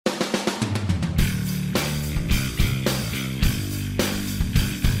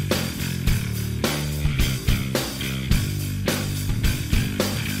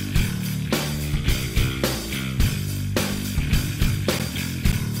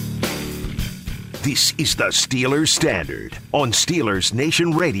This is the Steelers Standard on Steelers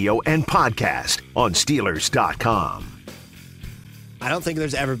Nation Radio and podcast on Steelers.com. I don't think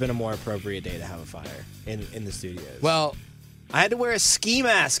there's ever been a more appropriate day to have a fire in the studios. Well, I had to wear a ski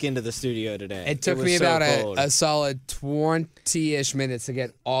mask into the studio today. it took me about a solid 20-ish minutes to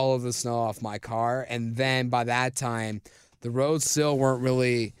get all of the snow off my car, and then by that time, the roads still weren't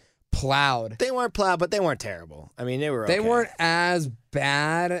really plowed. They weren't plowed, but they weren't terrible. I mean, they were okay. They weren't as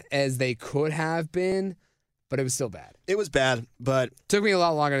bad as they could have been, but it was still bad. It was bad, but Took me a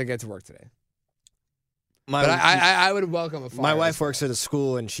lot longer to get to work today. But I would welcome a fire. My wife works at a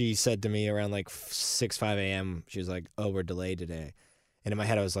school, and she said to me around like 5 a.m., she was like, "Oh, we're delayed today." And in my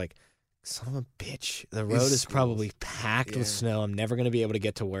head, I was like, son of a bitch. The road is probably packed with snow. I'm never going to be able to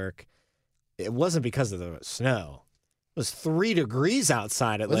get to work. It wasn't because of the snow. It was 3 degrees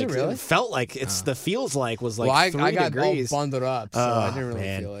outside. It really? It felt like the feels like was like 3 I got degrees. all bundled up, so I didn't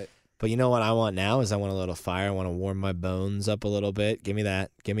really feel it. But you know what I want now is I want a little fire. I want to warm my bones up a little bit. Give me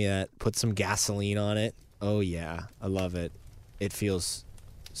that. Give me that. Put some gasoline on it. Oh, yeah. I love it. It feels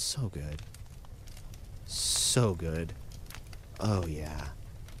so good. So good. Oh, yeah.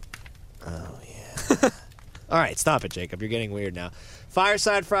 Oh, yeah. All right, stop it, Jacob. You're getting weird now.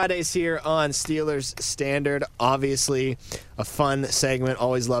 Fireside Fridays here on Steelers Standard. Obviously, a fun segment.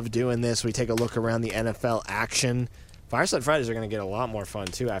 Always love doing this. We take a look around the NFL action. Fireside Fridays are going to get a lot more fun,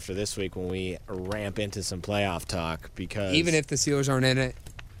 too, after this week when we ramp into some playoff talk. Because even if the Steelers aren't in it,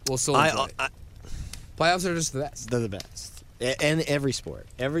 we'll still enjoy it. Playoffs are just the best. They're the best. And every sport.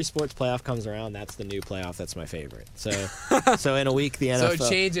 Every sport's playoff comes around, that's the new playoff. That's my favorite. So in a week, the NFL...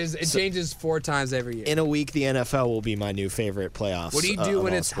 So it changes 4 times every year. In a week, the NFL will be my new favorite playoffs. What do you do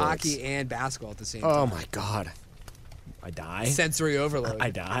when it's sports. Hockey and basketball at the same time? Oh, my God. I die. Sensory overload. I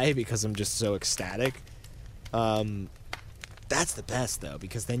die because I'm just so ecstatic. That's the best, though,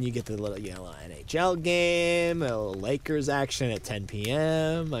 because then you get the little NHL game, a little Lakers action at 10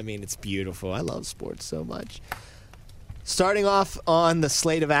 p.m. I mean, it's beautiful. I love sports so much. Starting off on the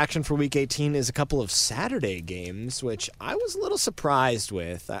slate of action for Week 18 is a couple of Saturday games, which I was a little surprised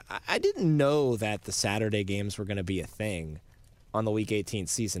with. I didn't know that the Saturday games were going to be a thing on the Week 18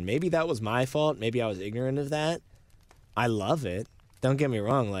 season. Maybe that was my fault. Maybe I was ignorant of that. I love it. Don't get me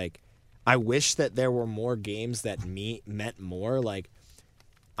wrong. I wish that there were more games that meant more.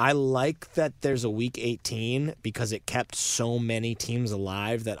 I like that there's a Week 18 because it kept so many teams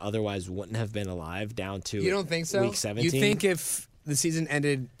alive that otherwise wouldn't have been alive down to You don't think so? Week 17. You think if the season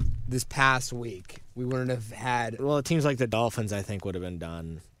ended this past week, we wouldn't have had... Well, teams like the Dolphins, I think, would have been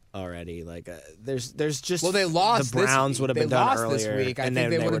done already. There's just... Well, they lost the Browns would have been done earlier. This week. I think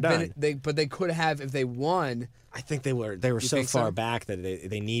they would have been... But they could have if they won... I think they were so far back that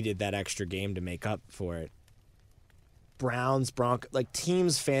they needed that extra game to make up for it. Browns, Broncos,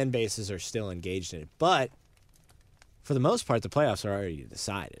 teams' fan bases are still engaged in it. But for the most part, the playoffs are already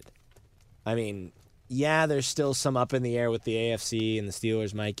decided. I mean, yeah, there's still some up in the air with the AFC, and the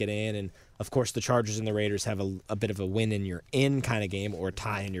Steelers might get in. And, of course, the Chargers and the Raiders have a bit of a win and you're in kind of game or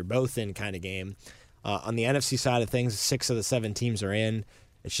tie and you're both in kind of game. On the NFC side of things, 6 of the 7 teams are in.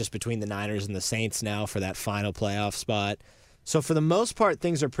 It's just between the Niners and the Saints now for that final playoff spot. So for the most part,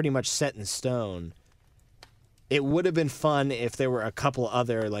 things are pretty much set in stone. It would have been fun if there were a couple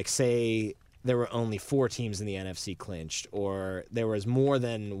other, say there were only 4 teams in the NFC clinched, or there was more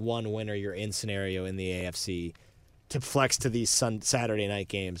than one winner you're in scenario in the AFC to flex to these Saturday night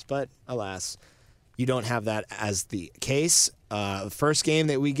games. But alas, you don't have that as the case. The first game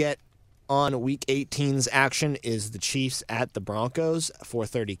that we get on Week 18's action is the Chiefs at the Broncos,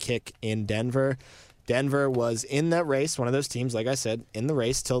 4:30 kick in Denver. Denver was in that race, one of those teams, like I said, in the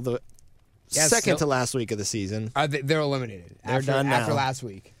race till the second to last week of the season. They're eliminated. They're done now. After last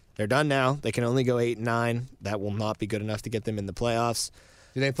week. They're done now. They can only go 8-9. That will not be good enough to get them in the playoffs.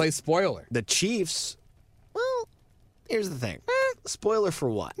 Do they play spoiler? The Chiefs, well, here's the thing. Spoiler for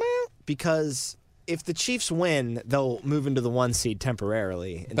what? Because if the Chiefs win, they'll move into the 1 seed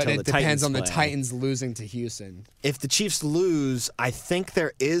temporarily until the Titans But it depends on the play. Titans losing to Houston. If the Chiefs lose, I think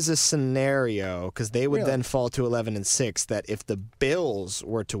there is a scenario, because they would then fall to 11-6, that if the Bills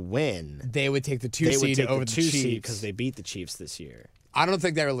were to win, they would take the 2 seed over the Chiefs because they beat the Chiefs this year. I don't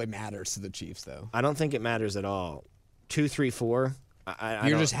think that really matters to the Chiefs, though. I don't think it matters at all. 2, 3, 4.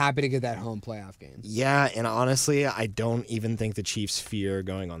 You're just happy to get that home playoff game. Yeah, and honestly, I don't even think the Chiefs fear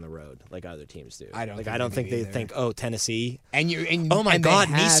going on the road like other teams do. I don't think they think, oh, Tennessee. Oh my God,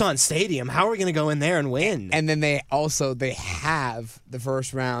 Nissan Stadium. How are we going to go in there and win? And then they have the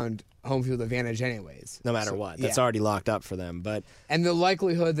first round home field advantage anyways. No matter what. That's already locked up for them. And the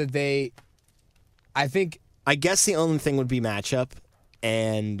likelihood that I guess the only thing would be matchup.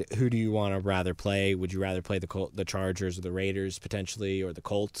 And who do you want to rather play? Would you rather play the Chargers or the Raiders potentially, or the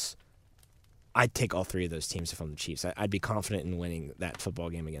Colts? I'd take all three of those teams if I'm the Chiefs. I'd be confident in winning that football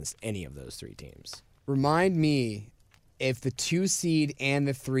game against any of those three teams. Remind me if the 2 seed and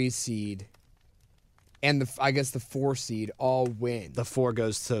the 3 seed and I guess the 4 seed all win. The 4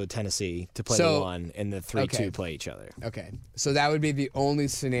 goes to Tennessee to play the 1, and the 3-2 play each other. Okay. So that would be the only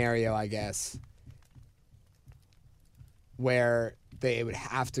scenario, I guess, where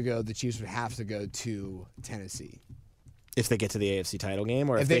the Chiefs would have to go to Tennessee. If they get to the AFC title game,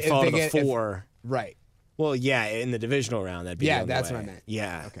 or if they fall to the 4. Right. Well, yeah, in the divisional round, that'd be the that's way. what I meant.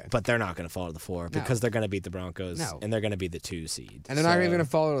 Yeah, okay. But they're not going to fall to the 4 because they're going to beat the Broncos, and they're going to be the 2 seed. And they're not even going to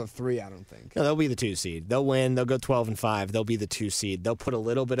fall to the 3, I don't think. No, they'll be the 2 seed. They'll win. They'll go 12-5. They'll be the 2 seed. They'll put a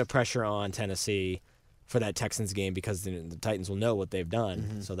little bit of pressure on Tennessee for that Texans game because the Titans will know what they've done.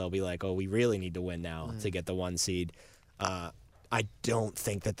 Mm-hmm. So they'll be like, oh, we really need to win now to get the 1 seed. I don't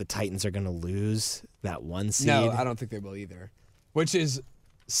think that the Titans are going to lose that 1 seed. No, I don't think they will either, which is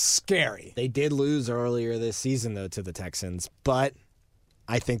scary. They did lose earlier this season, though, to the Texans, but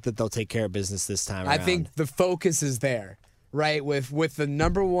I think that they'll take care of business this time around. I think the focus is there, right? With the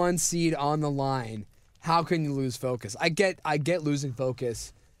number 1 seed on the line, how can you lose focus? I get losing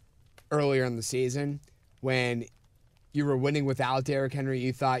focus earlier in the season when you were winning without Derrick Henry.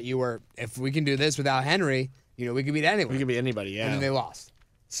 You thought if we can do this without Henry, we could beat anyone. We could beat anybody, yeah. And then they lost.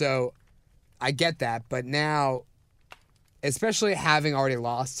 So I get that, but now, especially having already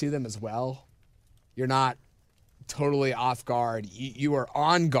lost to them as well, you're not totally off guard. You are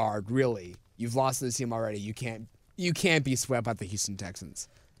on guard, really. You've lost to the team already. You can't be swept by the Houston Texans.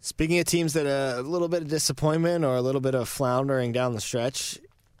 Speaking of teams that a little bit of disappointment or a little bit of floundering down the stretch,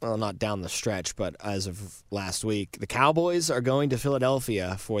 well, not down the stretch, but as of last week, the Cowboys are going to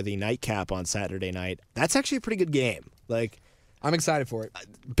Philadelphia for the nightcap on Saturday night. That's actually a pretty good game. I'm excited for it.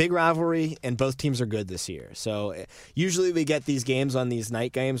 Big rivalry, and both teams are good this year. So usually we get these games on these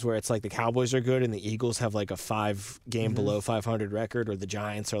night games where it's like the Cowboys are good and the Eagles have like a 5-game below 500 record, or the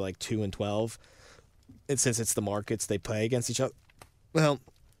Giants are like 2-12. And since it's the markets, they play against each other. Well,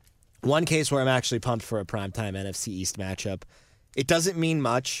 one case where I'm actually pumped for a primetime NFC East matchup. It doesn't mean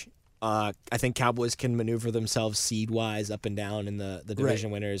much. I think Cowboys can maneuver themselves seed-wise up and down in the division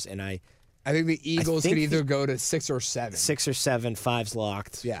winners, and I think the Eagles could either go to 6 or 7. 6 or 7, 5's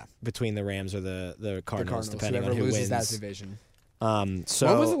locked. Yeah. Between the Rams or the Cardinals, depending on who loses wins that division. When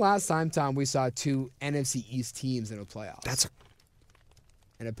was the last time, Tom, we saw 2 NFC East teams in a playoffs?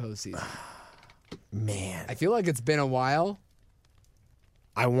 In a postseason. Man. I feel like it's been a while.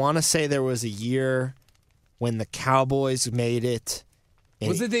 I want to say there was a year when the Cowboys made it.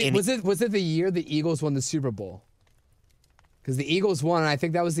 Was it the year the Eagles won the Super Bowl? Because the Eagles won, and I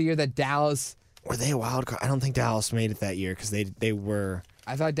think that was the year that Dallas... Were they a wild card? I don't think Dallas made it that year because they were...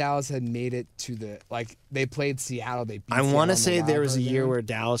 I thought Dallas had made it to the... they played Seattle. They beat I want to say there was a year game. where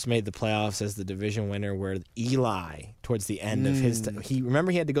Dallas made the playoffs as the division winner, where Eli, towards the end of his...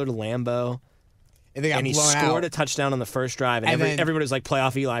 Remember he had to go to Lambeau? And he scored a touchdown on the first drive, and everybody was like,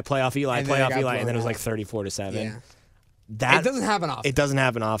 playoff Eli, playoff Eli, playoff Eli, and then it was like 34-7. Yeah. It doesn't happen often. It doesn't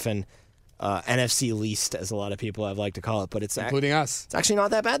happen often. NFC least, as a lot of people have liked to call it, but including us. It's actually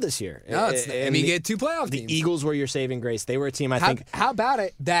not that bad this year. No, you get 2 playoff teams. The Eagles were your saving grace. They were a team, I think. How about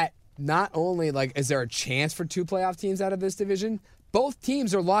it that not only is there a chance for 2 playoff teams out of this division, both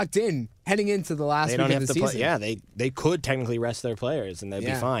teams are locked in heading into the last week of the season. Yeah, they could technically rest their players and they'd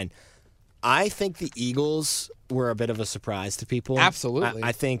be fine. I think the Eagles were a bit of a surprise to people. Absolutely.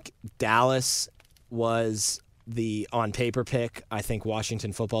 I think Dallas was the on-paper pick. I think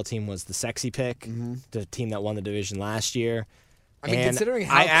Washington football team was the sexy pick, the team that won the division last year. I mean, considering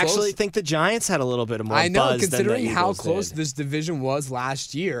how I actually think the Giants had a little bit of more buzz than the Eagles considering how close did. this division was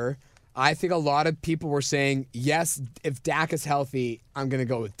last year, I think a lot of people were saying, yes, if Dak is healthy, I'm going to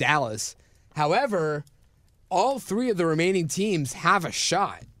go with Dallas. However, all 3 of the remaining teams have a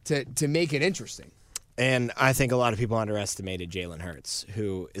shot to make it interesting. And I think a lot of people underestimated Jalen Hurts,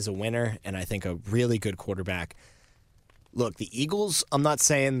 who is a winner and I think a really good quarterback. Look, the Eagles, I'm not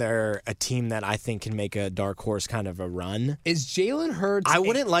saying they're a team that I think can make a dark horse kind of a run. Is Jalen Hurts... I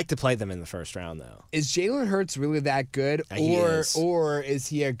wouldn't like to play them in the first round, though. Is Jalen Hurts really that good? Or is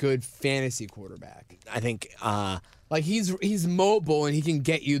he a good fantasy quarterback? I think... he's mobile and he can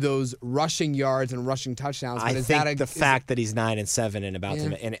get you those rushing yards and rushing touchdowns. But the fact that he's 9-7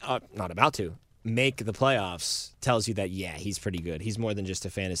 and not about to make the playoffs tells you that he's pretty good. He's more than just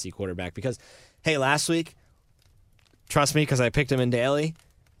a fantasy quarterback. Because hey, last week, trust me, because I picked him in daily.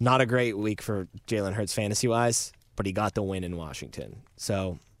 Not a great week for Jalen Hurts fantasy wise, but he got the win in Washington.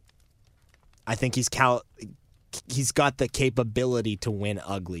 So I think he's he's got the capability to win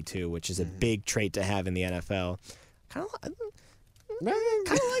ugly too, which is a big trait to have in the NFL. Kind of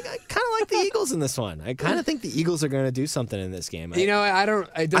like the Eagles in this one. I kind of think the Eagles are going to do something in this game. I don't.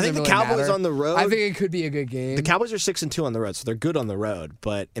 It doesn't I think really the Cowboys matter. on the road. I think it could be a good game. The Cowboys are 6-2 on the road, so they're good on the road.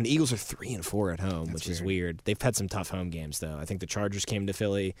 And the Eagles are 3-4 at home, which is weird. They've had some tough home games though. I think the Chargers came to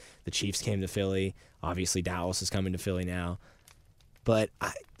Philly, the Chiefs came to Philly. Obviously, Dallas is coming to Philly now. But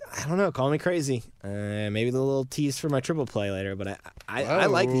I don't know. Call me crazy. Maybe the little tease for my triple play later. But I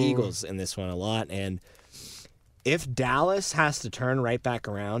like the Eagles in this one a lot. And if Dallas has to turn right back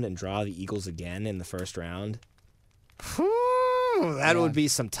around and draw the Eagles again in the first round, that would be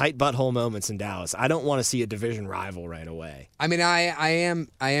some tight butthole moments in Dallas. I don't want to see a division rival right away. I mean, I am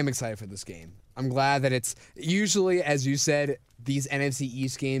excited for this game. I'm glad that it's usually, as you said, these NFC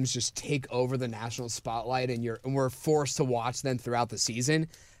East games just take over the national spotlight, and we're forced to watch them throughout the season.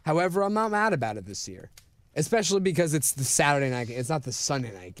 However, I'm not mad about it this year, especially because it's the Saturday night game. It's not the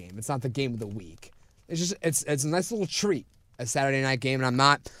Sunday night game. It's not the game of the week. It's a nice little treat, a Saturday night game, and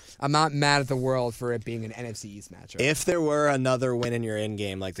I'm not mad at the world for it being an NFC East matchup. If there were another win in your end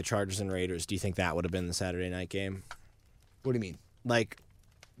game like the Chargers and Raiders, do you think that would have been the Saturday night game? What do you mean? Like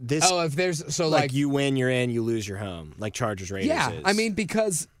this? Oh, if there's like you win, you're in, you lose, you're home. Like Chargers Raiders. Yeah, is. I mean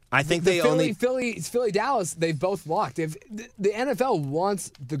because I think Philly Dallas, they've both locked. If the NFL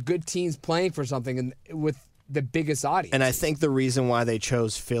wants the good teams playing for something and with the biggest audience. And I think the reason why they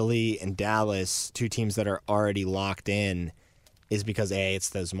chose Philly and Dallas, two teams that are already locked in, is because A,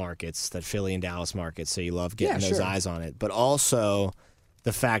 it's those markets, that Philly and Dallas markets, so you love getting those eyes on it. But also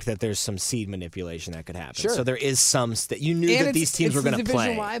the fact that there's some seed manipulation that could happen. Sure. So there is some you knew that these teams were going to play. It's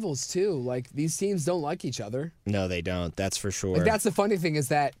division rivals too. Like these teams don't like each other. No, they don't. That's for sure. Like that's the funny thing is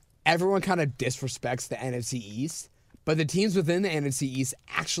that everyone kind of disrespects the NFC East. But the teams within the NFC East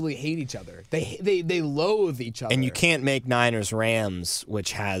actually hate each other. They loathe each other. And you can't make Niners-Rams,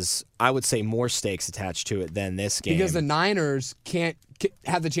 which has, I would say, more stakes attached to it than this game. Because the Niners can't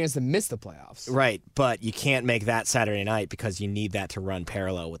have the chance to miss the playoffs. Right, but you can't make that Saturday night because you need that to run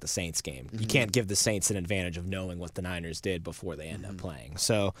parallel with the Saints game. You can't give the Saints an advantage of knowing what the Niners did before they end up playing.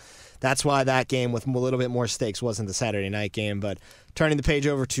 So that's why that game with a little bit more stakes wasn't the Saturday night game. But turning the page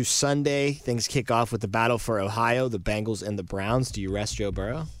over to Sunday, things kick off with the battle for Ohio, the Bengals and the Browns. Do you rest Joe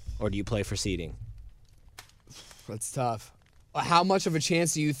Burrow or do you play for seeding? That's tough. How much of a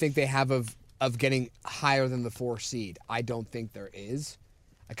chance do you think they have of getting higher than the 4 seed? I don't think there is.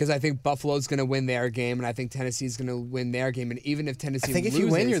 Because I think Buffalo's going to win their game, and I think Tennessee's going to win their game. And even if Tennessee loses... I think if you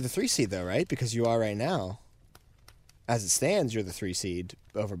win, you're the 3 seed, though, right? Because you are right now. As it stands, you're the 3 seed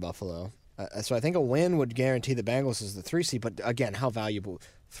over Buffalo. So I think a win would guarantee the Bengals as the 3 seed. But again, how valuable?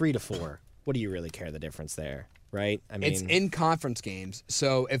 3-4. What do you really care the difference there, right? I mean, it's in conference games.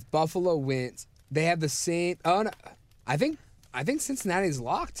 So if Buffalo wins, they have the same... Oh, no. I think Cincinnati's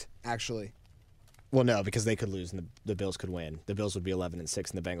locked, actually. Well, no, because they could lose and the Bills could win. The Bills would be 11-6, and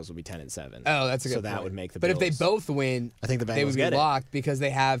the Bengals would be 10-7. Oh, that's a good So point. that would make the But Bills. if they both win, I think the Bengals they would be get it. locked because they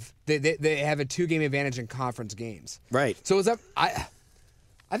have a 2-game advantage in conference games. Right. So is that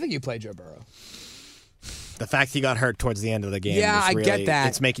I think you play Joe Burrow. The fact he got hurt towards the end of the game. Yeah, is really, I get that.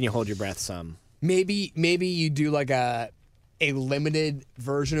 It's making you hold your breath some. Maybe you do like a limited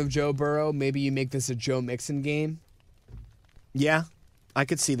version of Joe Burrow. Maybe you make this a Joe Mixon game. Yeah, I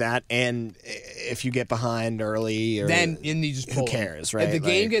could see that. And if you get behind early, then you just pull. Who cares, right? If the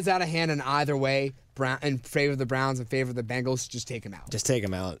game gets out of hand in either way, in favor of the Browns, in favor of the Bengals, just take him out. Just take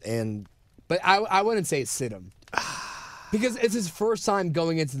him out. But I wouldn't say sit him. Because it's his first time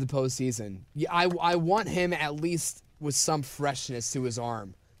going into the postseason. I want him at least with some freshness to his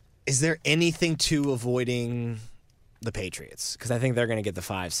arm. Is there anything to avoiding the Patriots? Because I think they're going to get the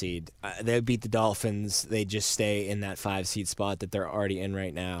 5 seed. They beat the Dolphins. They just stay in that 5 seed spot that they're already in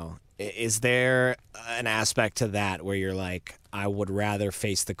right now. Is there an aspect to that where you're like, I would rather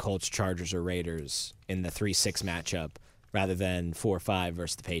face the Colts, Chargers, or Raiders in the 3-6 matchup rather than 4-5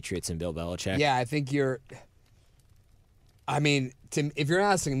 versus the Patriots and Bill Belichick? Yeah, I think you're... I mean, if you're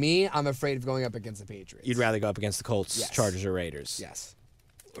asking me, I'm afraid of going up against the Patriots. You'd rather go up against the Colts, Yes. Chargers, or Raiders? Yes.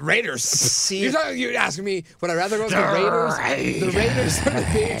 Raiders. See, You're asking me, would I rather go with the Raiders? The Raiders or the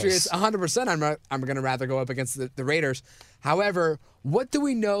Patriots? 100% I'm going to rather go up against the Raiders. However, what do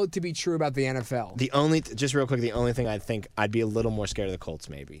we know to be true about the NFL? Just real quick, the only thing I think I'd be a little more scared of the Colts,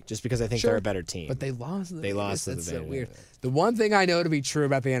 maybe, just because I think they're a better team. But they lost to the They Raiders. lost to the That's so Raiders. weird. The one thing I know to be true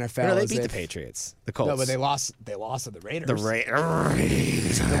about the NFL No, they is beat the if- Patriots. The Colts. No, but they lost to the Raiders. The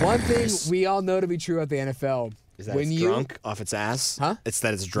Raiders. The one thing we all know to be true about the NFL Is that when it's you drunk off its ass? Huh? It's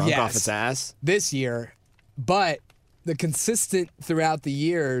that it's drunk Yes. off its ass? this year, but the consistent throughout the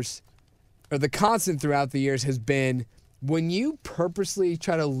years or the constant throughout the years has been when you purposely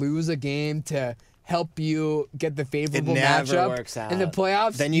try to lose a game to help you get the favorable matchup works out. in the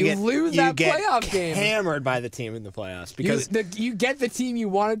playoffs, then you lose that playoff game. Hammered by the team in the playoffs because you get the team you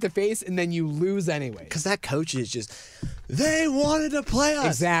wanted to face and then you lose anyway. Because that coach is just, they wanted to play us.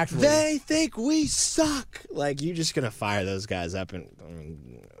 Exactly. They think we suck. Like, you're just going to fire those guys up. And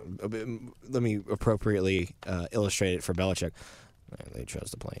let me appropriately illustrate it for Belichick. They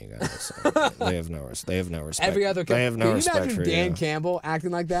chose to play you guys. So they have no respect. Every other they have no respect for for Dan you. Campbell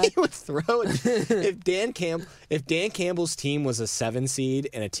acting like that? He would throw it. If Dan Campbell's team was a 7 seed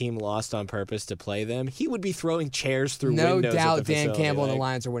and a team lost on purpose to play them, he would be throwing chairs through windows. No doubt at the Dan facility. Campbell and the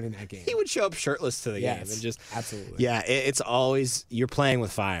Lions are winning that game. He would show up shirtless to the game and just absolutely. Yeah, it's always you're playing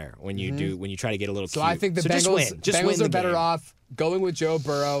with fire when you when you try to get a little. So cute. I think the Bengals are better off going with Joe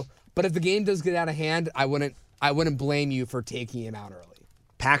Burrow. But if the game does get out of hand, I wouldn't blame you for taking him out early.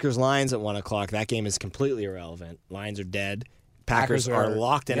 Packers-Lions at 1:00. That game is completely irrelevant. Lions are dead. Packers are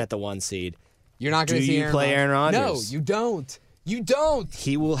locked in at the 1 seed. You're not going to see Aaron Rodgers. No, you don't. You don't.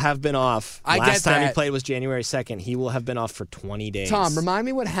 He will have been off. Last time he played was January 2nd. He will have been off for 20 days. Tom, remind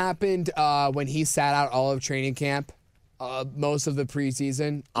me what happened when he sat out all of training camp, most of the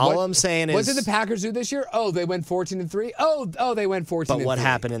preseason. I'm saying is, what did the Packers do this year? Oh, they went 14-3. Oh, they went 14-3. But what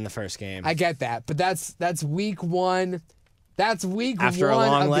happened in the first game? I get that, but that's week 1. That's week after 1 a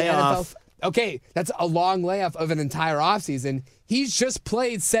long of the layoff. NFL. Okay, that's a long layoff of an entire offseason. He's just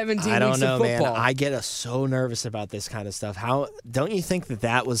played 17 weeks of football. I don't know, man. I get so nervous about this kind of stuff. How don't you think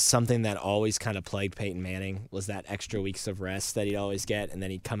that was something that always kind of plagued Peyton Manning? Was that extra weeks of rest that he'd always get, and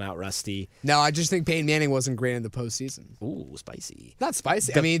then he'd come out rusty? No, I just think Peyton Manning wasn't great in the postseason. Ooh, spicy. Not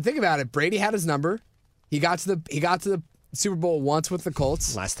spicy. I mean, think about it. Brady had his number. He got to the Super Bowl once with the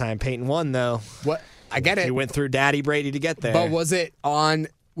Colts. Last time Peyton won, though. What? I get it. He went through Daddy Brady to get there. But was it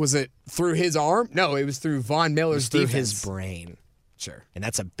through his arm? No, it was through Von Miller's through defense. his brain. Sure. And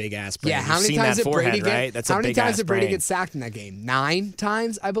that's a big ass brain. Yeah, how many times did Brady get? How many times did Brady get sacked in that game? 9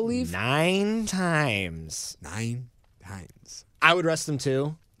 times, I believe. 9 times. 9 times. I would rest him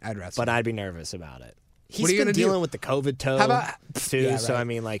too. I'd rest but him. I'd be nervous about it. He's What are you been gonna dealing do? with the COVID toe How about too. Yeah, So right. I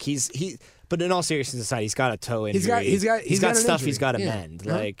mean, like he. But in all seriousness aside, he's got a toe injury. He's got an stuff injury. he's got to Yeah. mend.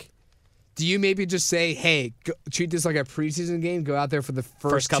 Uh-huh. Like. Do you maybe just say, hey, treat this like a preseason game, go out there for the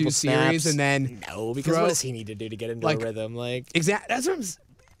first couple 2 series, snaps? and then No, because what does he need to do to get into a rhythm? Like exactly. That's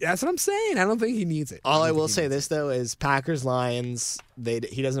what I'm saying. I don't think he needs it. All I will say this though is Packers-Lions.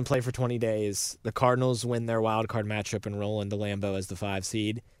 He doesn't play for 20 days. The Cardinals win their wild card matchup and roll into Lambeau as the 5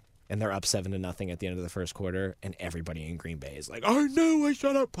 seed, and they're up 7-0 at the end of the first quarter. And everybody in Green Bay is like, "I knew we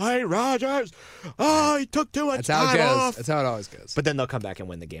should have played Rodgers. Oh, he took too much time off." That's how it always goes. But then they'll come back and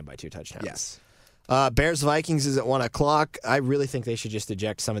win the game by 2 touchdowns. Yes. Bears-Vikings is at 1:00. I really think they should just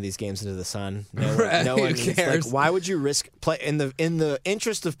eject some of these games into the sun. No one Who needs, cares? like, why would you risk play in the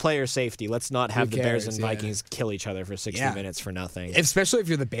interest of player safety? Let's not have Who the Bears cares? and Yeah. Vikings kill each other for 60 Yeah. minutes for nothing. Especially if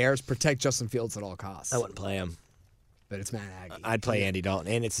you're the Bears, protect Justin Fields at all costs. I wouldn't play him. But it's Matt Nagy. I'd play Andy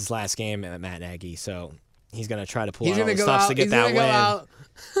Dalton, and it's his last game at Matt Nagy, so he's gonna try to pull He's out all gonna the go stops out. to get He's that gonna go win. out.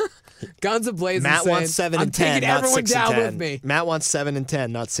 Guns ablazing. Matt saying, wants 7 I'm and 10, taking not everyone 6 down and 10. with me. Matt wants 7 and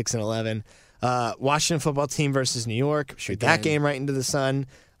 10, not 6 and 11. Washington football team versus New York. Shoot that Again. game right into the sun.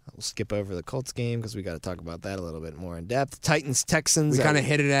 We'll skip over the Colts game because we got to talk about that a little bit more in depth. Titans Texans. We kind of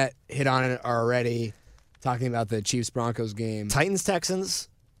hit on it already, talking about the Chiefs Broncos game. Titans Texans.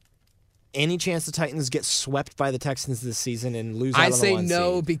 Any chance the Titans get swept by the Texans this season and lose out on I the say 1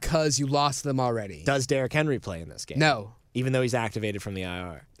 no seed? because you lost them already. Does Derrick Henry play in this game? No. Even though he's activated from the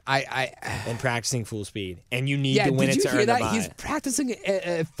IR I and practicing full speed, and you need yeah. to win Did it you to hear earn the that? bye. He's practicing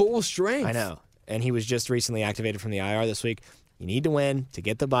at full strength. I know. And he was just recently activated from the IR this week. You need to win to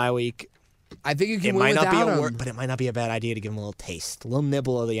get the bye week. I think you can It win might not be without him. but it might not be a bad idea to give him a little taste, a little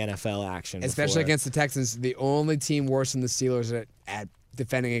nibble of the NFL action. Especially before. against the Texans, the only team worse than the Steelers at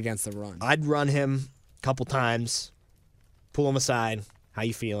defending against the run. I'd run him a couple times, pull him aside. How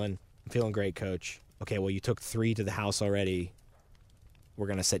you feeling? I'm feeling great, coach. Okay, well, you took 3 to the house already. We're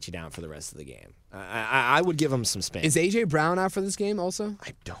going to set you down for the rest of the game. I would give him some spin. Is A.J. Brown out for this game also?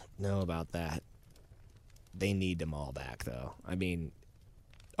 I don't know about that. They need them all back, though. I mean,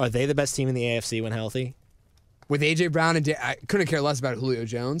 are they the best team in the AFC when healthy? With A.J. Brown and I couldn't care less about Julio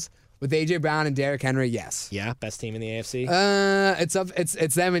Jones. With A.J. Brown and Derrick Henry, yes. Yeah, best team in the AFC?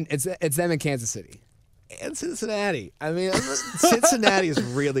 It's them in Kansas City. And Cincinnati. I mean, Cincinnati is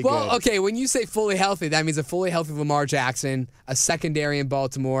really good. Well, okay, when you say fully healthy, that means a fully healthy Lamar Jackson, a secondary in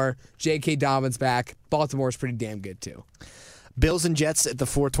Baltimore, J.K. Dobbins back. Baltimore's pretty damn good, too. Bills and Jets at the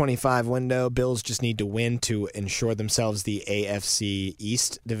 425 window. Bills just need to win to ensure themselves the AFC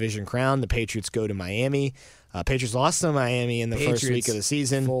East division crown. The Patriots go to Miami. Patriots lost to Miami in the first week of the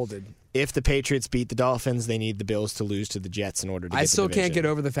season. Folded. If the Patriots beat the Dolphins, they need the Bills to lose to the Jets in order to get I the still division. can't get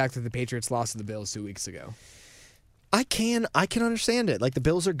over the fact that the Patriots lost to the Bills 2 weeks ago. I can understand it. Like, the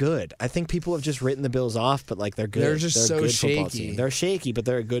Bills are good. I think people have just written the Bills off, but like they're good. They're just so a good shaky. football team. They're shaky, but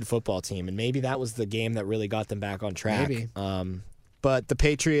they're a good football team, and maybe that was the game that really got them back on track. Maybe. But the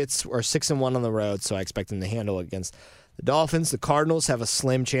Patriots are 6-1 on the road, so I expect them to handle it against the Dolphins. The Cardinals have a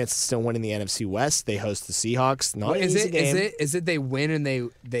slim chance of still winning the NFC West. They host the Seahawks. Not an easy game. Is it they win and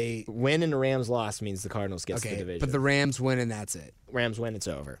they win and the Rams loss means the Cardinals gets the division. but the Rams win and that's it. Rams win, it's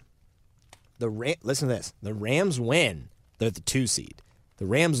over. Listen to this. The Rams win, they're the 2 seed. The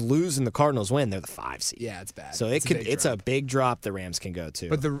Rams lose and the Cardinals win, they're the 5 seed. Yeah, it's bad. So it's a big drop the Rams can go to.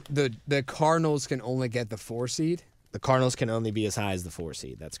 But the Cardinals can only get the 4 seed. The Cardinals can only be as high as the 4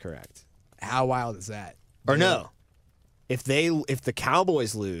 seed. That's correct. How wild is that? Or no. If the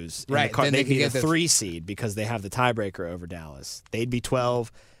Cowboys lose, right, then they'd be the 3 seed because they have the tiebreaker over Dallas. They'd be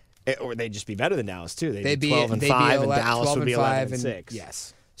 12, or they'd just be better than Dallas too. They'd be 12 and 5, and Dallas would be 11 and 6.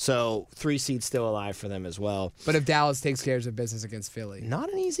 Yes. So 3 seeds still alive for them as well. But if Dallas takes care of their business against Philly,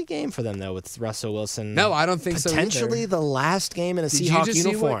 not an easy game for them though with Russell Wilson. No, I don't think so. Potentially the last game in a Seahawks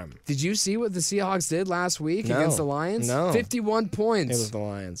uniform. Did you see what the Seahawks did last week against the Lions? No, 51 points. It was the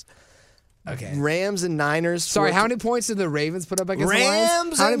Lions. Okay. Rams and Niners. Sorry, how many points did the Ravens put up against the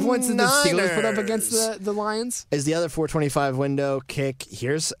Lions? How many points did the Steelers put up against the Lions? Is the other 425 window kick.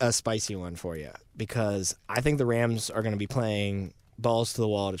 Here's a spicy one for you because I think the Rams are going to be playing balls to the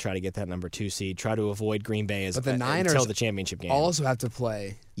wall to try to get that number 2 seed, try to avoid Green Bay until the championship game. Also have to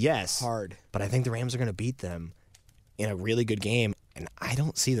play hard. But I think the Rams are going to beat them in a really good game, and I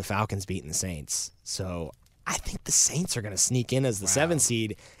don't see the Falcons beating the Saints. So I think the Saints are going to sneak in as the 7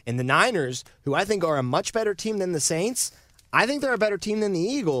 seed, and the Niners, who I think are a much better team than the Saints, I think they're a better team than the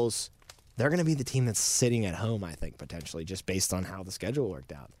Eagles. They're going to be the team that's sitting at home, I think, potentially, just based on how the schedule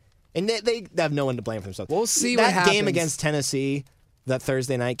worked out. And they have no one to blame for themselves. We'll see what happens. That game against Tennessee, that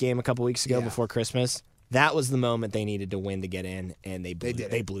Thursday night game a couple weeks ago before Christmas, that was the moment they needed to win to get in, and they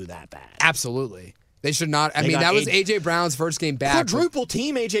blew that bad. Absolutely. They should not. I mean, that was A.J. Brown's first game back. Quadruple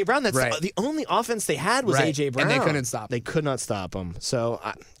team A.J. Brown. That's the only offense they had was A.J. Brown. And they couldn't stop him. They could not stop him. So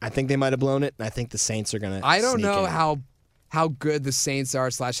I think they might have blown it, and I think the Saints are going to I don't know how good the Saints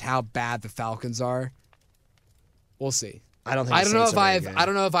are / how bad the Falcons are. We'll see. I don't know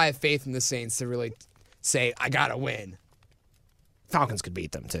if I have faith in the Saints to really say, I got to win. Falcons could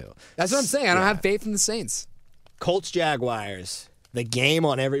beat them, too. That's what I'm saying. I don't have faith in the Saints. Colts-Jaguars. The game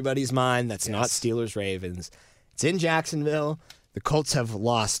on everybody's mind that's not Steelers-Ravens. It's in Jacksonville. The Colts have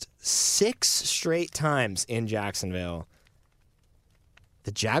lost 6 straight times in Jacksonville.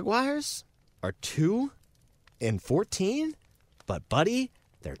 The Jaguars are 2-14, but buddy,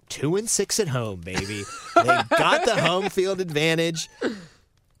 they're 2-6 at home, baby. They got the home field advantage.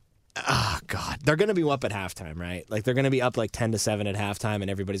 Oh God, they're going to be up at halftime, right? Like they're going to be up like 10-7 at halftime, and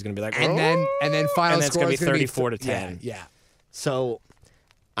everybody's going to be like, and then final score is going to be 34-10. Yeah. So,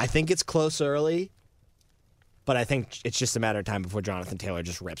 I think it's close early, but I think it's just a matter of time before Jonathan Taylor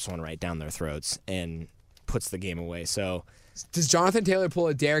just rips one right down their throats and puts the game away. So, does Jonathan Taylor pull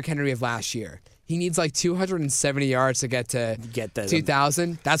a Derrick Henry of last year? He needs like 270 yards to get to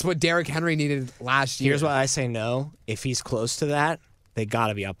 2,000. That's what Derrick Henry needed last year. Here's why I say no. If he's close to that, they got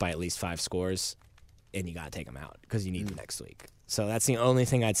to be up by at least 5 scores, and you got to take them out because you need them next week. So that's the only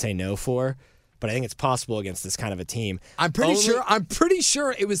thing I'd say no for. But I think it's possible against this kind of a team. I'm pretty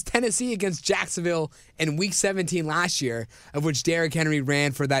sure it was Tennessee against Jacksonville in Week 17 last year, of which Derrick Henry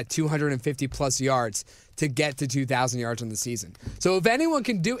ran for that 250-plus yards to get to 2,000 yards on the season. So if anyone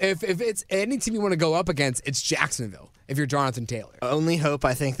can if it's any team you want to go up against, it's Jacksonville, if you're Jonathan Taylor. Only hope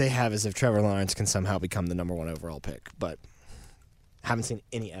I think they have is if Trevor Lawrence can somehow become the number 1 overall pick. But haven't seen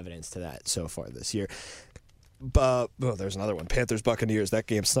any evidence to that so far this year. But there's another one. Panthers-Buccaneers. That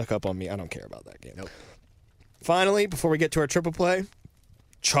game snuck up on me. I don't care about that game. Nope. Finally, before we get to our triple play,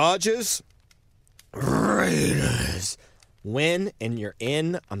 Chargers, Raiders. Win, and you're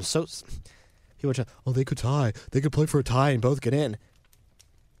in. I'm so... People are they could tie. They could play for a tie and both get in.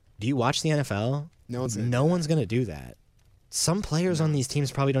 Do you watch the NFL? No one's going to do that. Some players on these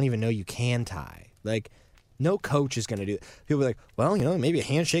teams probably don't even know you can tie. Like, no coach is going to do it. People are like, well, maybe a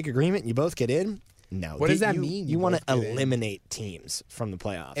handshake agreement and you both get in. No. What does that mean? You want to eliminate teams from the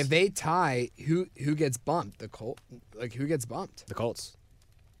playoffs. If they tie, who gets bumped? The Colts? Like, who gets bumped? The Colts.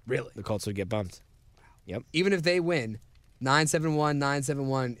 Really? The Colts would get bumped. Yep. Even if they win,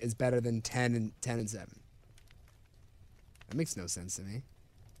 9-7-1 is better than 10-7. That makes no sense to me.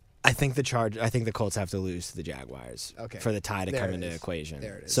 I think the Colts have to lose to the Jaguars for the tie to come into the equation.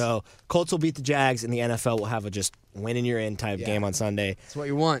 There it is. So Colts will beat the Jags, and the NFL will have a just win and you're in type game on Sunday. That's what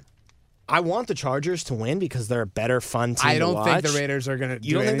you want. I want the Chargers to win because they're a better, fun team to watch. I don't think the Raiders are going to do anything.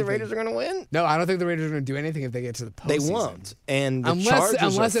 You don't think the Raiders are going to win? No, I don't think the Raiders are going to do anything if they get to the postseason. They won't. And the Chargers are fun.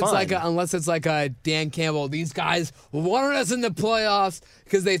 Unless it's like a Dan Campbell. These guys wanted us in the playoffs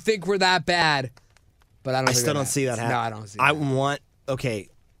because they think we're that bad. But I still don't see that happen. No, I don't see that.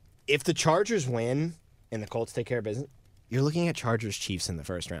 If the Chargers win and the Colts take care of business, you're looking at Chargers-Chiefs in the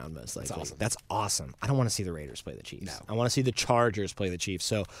first round, most likely. That's awesome. I don't want to see the Raiders play the Chiefs. No. I want to see the Chargers play the Chiefs.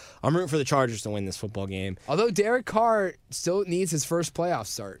 So I'm rooting for the Chargers to win this football game. Although Derek Carr still needs his first playoff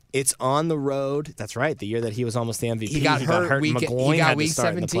start. It's on the road. That's right. The year that he was almost the MVP. He got hurt. McGloin had week to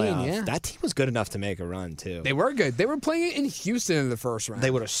start 17. in the playoffs. Yeah. That team was good enough to make a run, too. They were good. They were playing it in Houston in the first round.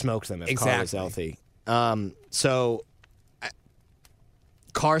 They would have smoked them if Carr was healthy.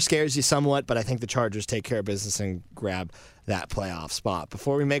 Carr scares you somewhat, but I think the Chargers take care of business and grab that playoff spot.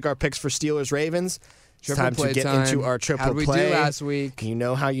 Before we make our picks for Steelers-Ravens, it's time to get into our triple play. How did we do last week? You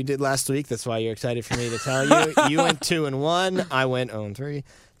know how you did last week. That's why you're excited for me to tell you. You went 2-1. I went 0-3.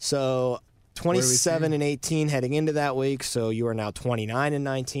 So 27-18 heading into that week. So you are now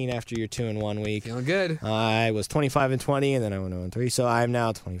 29-19 after your 2-1 week. Feeling good. I was 25-20, and then I went 0-3. So I'm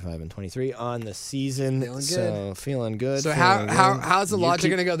now 25-23 on the season. Feeling good. So feeling good. So how's the logic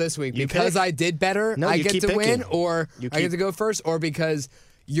going to go this week? Because I did better, I get to win, or I get to go first, or because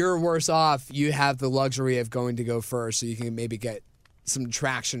you're worse off, you have the luxury of going to go first, so you can maybe get some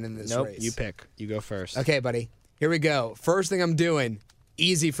traction in this race. Nope, you pick. You go first. Okay, buddy. Here we go. First thing I'm doing,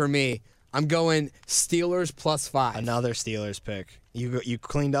 easy for me. I'm going Steelers +5. Another Steelers pick. You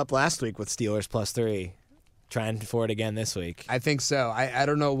cleaned up last week with Steelers +3. Trying for it again this week. I think so. I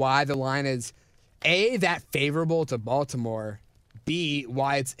don't know why the line is, A, that favorable to Baltimore, B,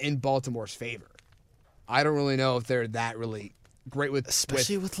 why it's in Baltimore's favor. I don't really know if they're that really great with...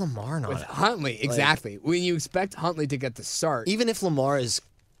 Especially with Lamar not. With Huntley, exactly. When you expect Huntley to get the start. Even if Lamar is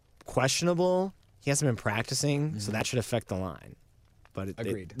questionable, he hasn't been practicing, so that should affect the line. But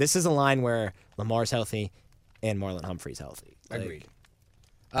Agreed. This is a line where Lamar's healthy and Marlon Humphrey's healthy. Agreed.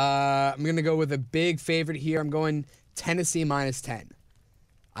 I'm going to go with a big favorite here. I'm going Tennessee -10.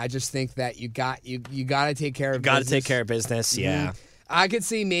 I just think that you got to take care of business. Got to take care of business, yeah. I could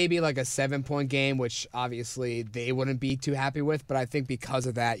see maybe like a 7-point game, which obviously they wouldn't be too happy with, but I think because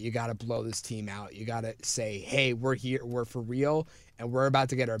of that, you got to blow this team out. You got to say, hey, we're here, we're for real, and we're about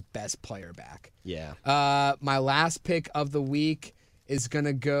to get our best player back. Yeah. My last pick of the week is going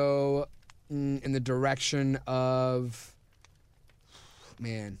to go in the direction of,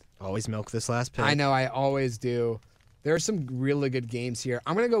 man. Always milk this last pick. I know, I always do. There are some really good games here.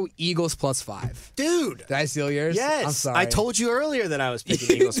 I'm going to go Eagles +5. Dude. Did I steal yours? Yes. I'm sorry. I told you earlier that I was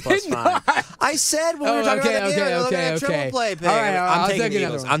picking Eagles +5. I said when we were talking about the game, okay. Triple play pick. All right, I'm taking the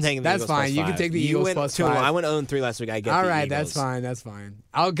Eagles. I'm taking the Eagles. That's fine. You can take the Eagles +5. I went 0-3 last week. I get all the right, Eagles. that's fine.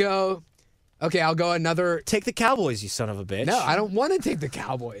 I'll go another. Take the Cowboys, you son of a bitch. No, I don't want to take the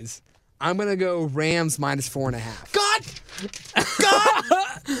Cowboys. I'm going to go Rams -4.5. God!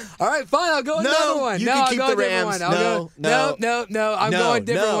 All right, fine. I'll go another one. You can keep the Rams. No. I'm going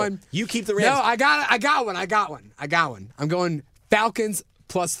different one. You keep the Rams. No, I got one. I'm going Falcons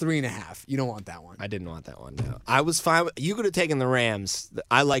 +3.5. You don't want that one. I didn't want that one. No, I was fine. You could have taken the Rams.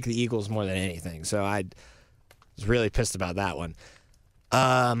 I like the Eagles more than anything, so I was really pissed about that one.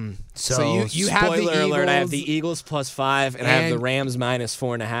 So you have the spoiler alert, I have Eagles the Eagles +5, and I have the Rams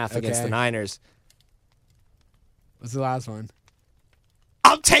 -4.5 against the Niners. What's the last one?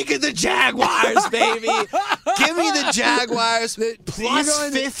 I'm taking the Jaguars, baby. Give me the Jaguars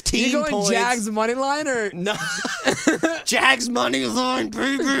 +15 you going points. Jags money line or no? Jags money line,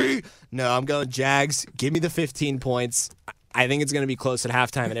 baby. No, I'm going Jags. Give me the 15 points. I think it's going to be close at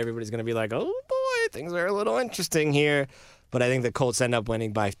halftime, and everybody's going to be like, "Oh boy, things are a little interesting here." But I think the Colts end up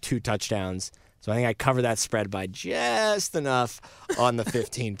winning by 2 touchdowns. So I think I cover that spread by just enough on the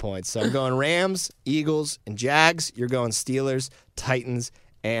 15 points. So I'm going Rams, Eagles, and Jags. You're going Steelers, Titans,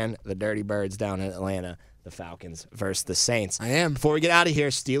 and the Dirty Birds down in Atlanta, the Falcons versus the Saints. I am. Before we get out of here,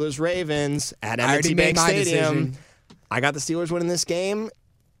 Steelers-Ravens at M&T Bank Stadium. I got the Steelers winning this game.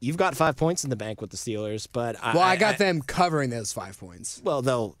 You've got 5 points in the bank with the Steelers, but I got them covering those 5 points.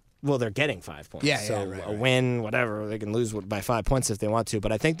 Well, they're getting 5 points. Yeah, right. A win, whatever. They can lose by 5 points if they want to.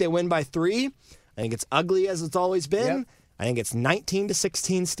 But I think they win by 3. I think it's ugly as it's always been. Yep. I think it's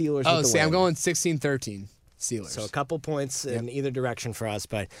 19-16 Steelers with the win. I'm going 16-13. Steelers. So a couple points in either direction for us,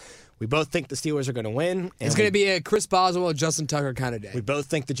 but we both think the Steelers are going to win. It's going to be a Chris Boswell, Justin Tucker kind of day. We both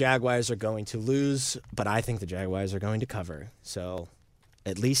think the Jaguars are going to lose, but I think the Jaguars are going to cover. So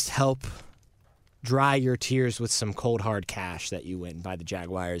at least help dry your tears with some cold, hard cash that you win by the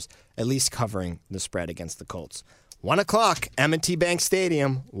Jaguars, at least covering the spread against the Colts. 1 o'clock, M&T Bank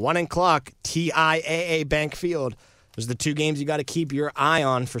Stadium. 1 o'clock, TIAA Bank Field. Those are the two games you got to keep your eye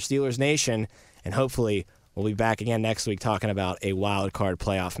on for Steelers Nation, and hopefully we'll be back again next week talking about a wild card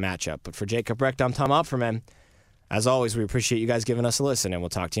playoff matchup. But for Jacob Recht, I'm Tom Opferman. As always, we appreciate you guys giving us a listen, and we'll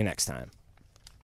talk to you next time.